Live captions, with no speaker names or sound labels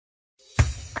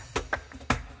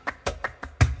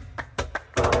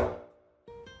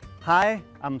Hi,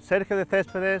 I'm Sergio de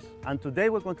Céspedes, and today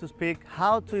we're going to speak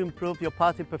how to improve your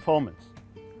putting performance.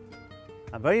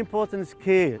 A very important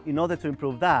skill in order to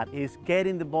improve that is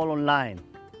getting the ball online.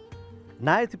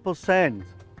 90%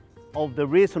 of the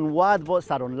reason why the balls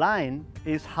are online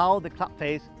is how the club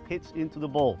face hits into the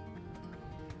ball.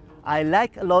 I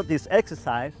like a lot this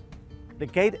exercise, the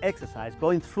gate exercise,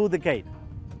 going through the gate.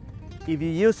 If you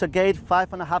use a gate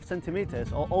 5.5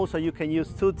 centimeters, or also you can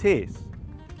use 2 tees,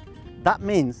 that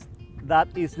means that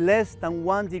is less than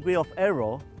 1 degree of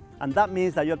error, and that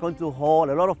means that you're going to hold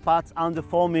a lot of putts under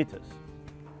 4 meters.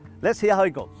 Let's see how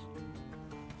it goes.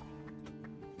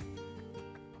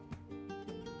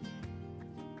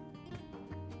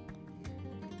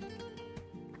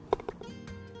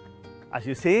 As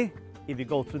you see, if you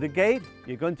go through the gate,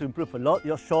 you're going to improve a lot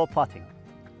your short putting.